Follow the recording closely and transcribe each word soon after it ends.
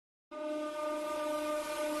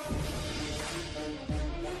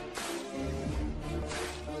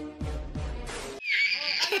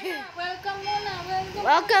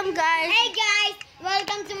Welcome guys. Hey guys,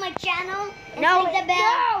 welcome to my channel. And No, click the bell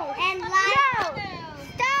no, and like. no.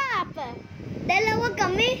 Stop. Dalawa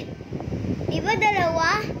kami. Di ba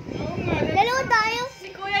dalawa? Dalawa tayo. Si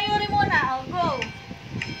Kuya Yuri muna. Oh, go.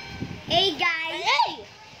 Hey guys.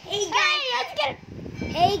 Hey guys. Hey, let's get.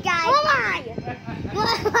 Hey guys. Oh my.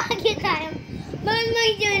 Mamagi tayo.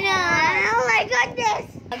 Mamagi na. Oh my goodness.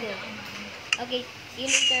 Okay. Okay. See you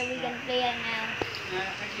later. We can play it now.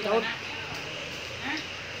 Don't.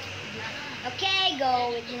 Okay,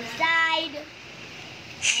 go inside.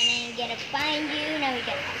 And I'm gonna find you. Now we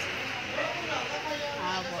can ask.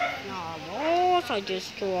 No, I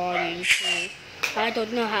just trying to. I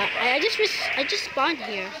don't know how. I just spawned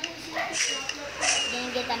here.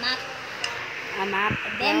 Then get a map. A map.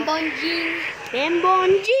 Bembon Jim. Bembon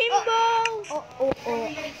Jimbo. Oh.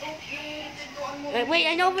 Wait,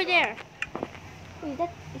 I know over there. Wait, is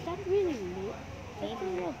that really real? Maybe.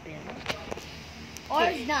 Real Bim? Or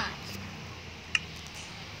it's not.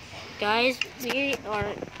 Guys, we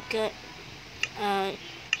are good.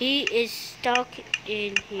 He is stuck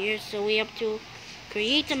in here, so we have to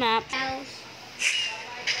create a map. House.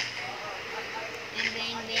 And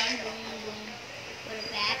bang, boom. Put it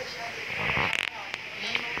back.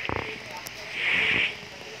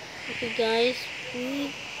 Okay, guys,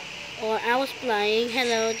 I was flying.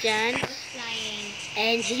 Hello, Janz. Flying.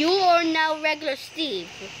 And you are now regular Steve,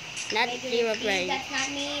 not Regular Zero Steve, Brain. that's not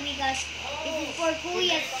me because this is for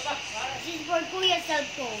Kuya's cell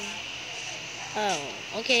phone.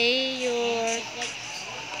 Oh, okay, you're.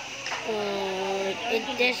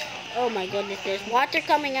 There's. Oh my goodness, there's water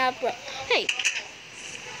coming out. Hey,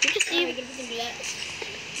 did you see?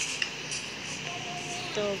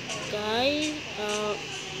 So, guys,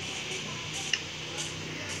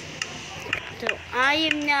 so I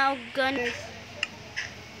am now gonna.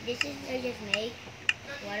 This is I just make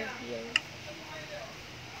water field.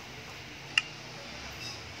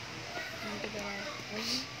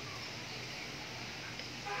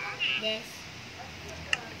 This.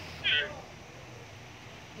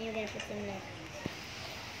 And you're gonna put some there.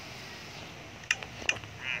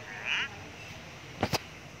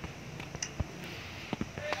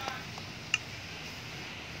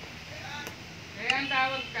 Ayan,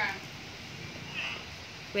 tawag ka.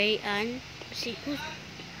 Rayan. See who's.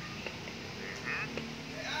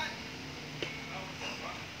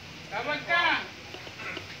 Tawag ka.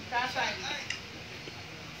 Tatay.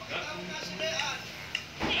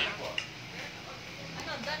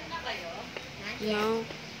 Ano, done na kayo? Not yet. No.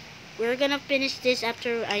 We're gonna finish this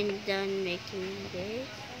after I'm done making this.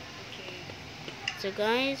 Okay. So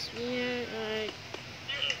guys, we're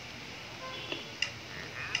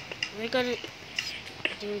gonna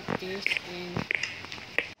do this and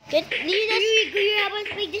lead us. You help us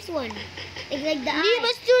make this one. It's like the Lead eye.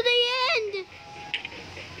 us to the end.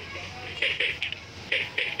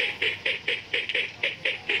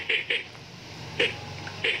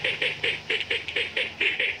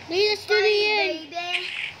 Lead us to the end. Baby.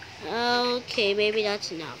 Okay, maybe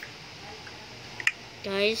that's enough.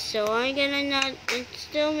 Guys, so I'm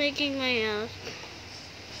still making my house.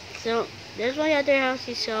 So, there's my other house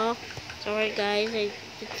you saw. Sorry guys, I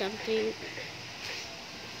did something.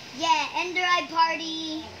 Yeah, Ender Eye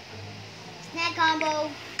Party. Snack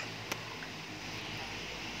combo.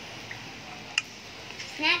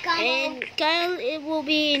 Snack combo. And Kyle, it will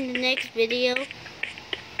be in the next video.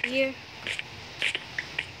 Here.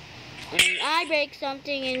 And I break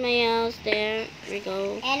something in my house. There we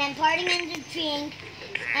go. And I'm partying in the drink.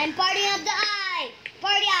 I'm partying up the eye.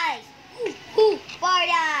 Party eyes. Ooh,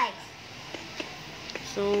 party eyes.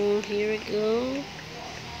 So here we go.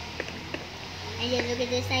 And just look at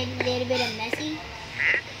this side, a little bit of messy.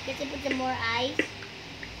 Get to put some more eyes.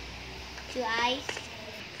 2 eyes.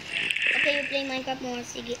 Okay, you're playing Minecraft more.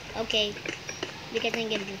 Okay, because I'm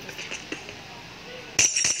gonna do this.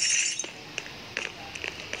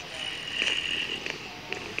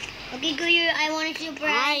 Okay, Kuya, I want to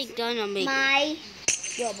surprise I gonna make. my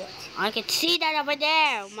robot. I can see that over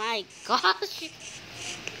there. My gosh.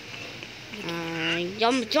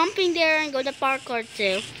 Jumping there and go to parkour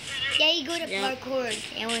too. Yeah, you go to Yeah. parkour.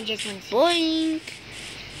 I want just one. Boink.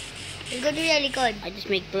 You go to the likod. I just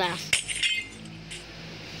make blast.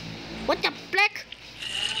 What the flick?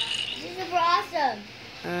 This is super awesome.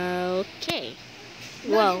 Okay.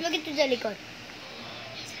 No, Whoa. just look at the likod.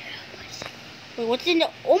 Wait, what's in the?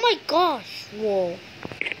 Oh my gosh. Whoa.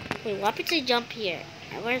 Wait, what happens to jump here?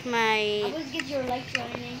 Where's I my? always get your light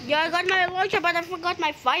shining. Yeah, I got my launcher, but I forgot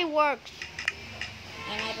my fireworks.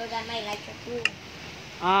 And I forgot my lighter too.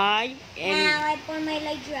 I Now and I pour my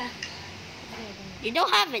Lydra. you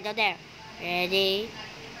don't have it. Oh, there. Ready,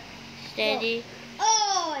 steady.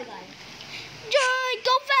 Oh my god. Joy,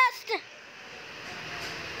 go fast!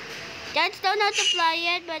 Janz don't know how to fly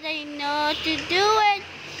yet, but I know how to do it.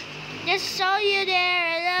 Just saw you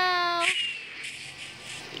there. Hello.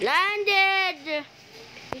 Landed.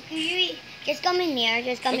 Just come in here.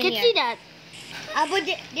 Just come I in can here. see that. But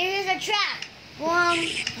there is a trap from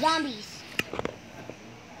zombies.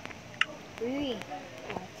 Yuri.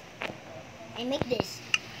 And make this.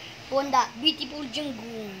 Ponda, beautiful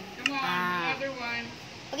jungle. Come on, Ah. another one.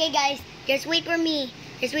 Okay, guys, just wait for me.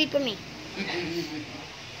 Just wait for me.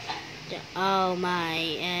 Oh my,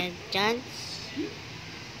 and Janz.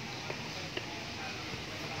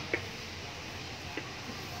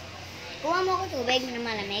 Kuha mo ako tubig na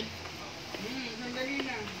malamig. Sandali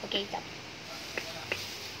lang. Okay, stop.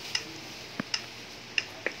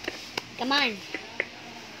 Come on.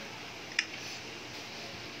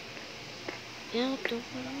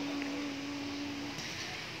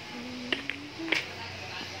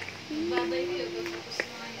 Babay ko yun. Tapos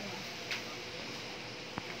na yun.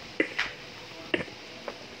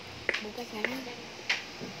 Bukas na lang.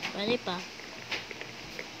 Pwede pa.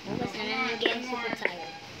 Bukas na lang again super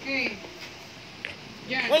tired. Okay.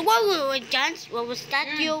 Jan. Wait, Janz, what was that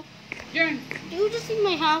you? Jan. You just in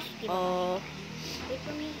my house. Oh, Wait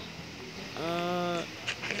for me.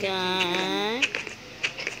 okay.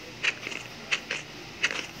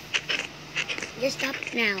 Just stop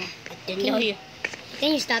now. I didn't know you.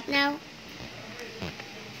 Can you stop now?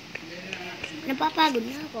 Napapagod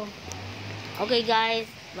na ako. Okay, guys.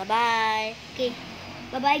 Bye-bye. Okay.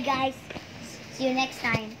 Bye-bye, guys. See you next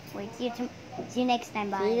time. Wait, see you next time.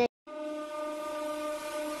 Bye.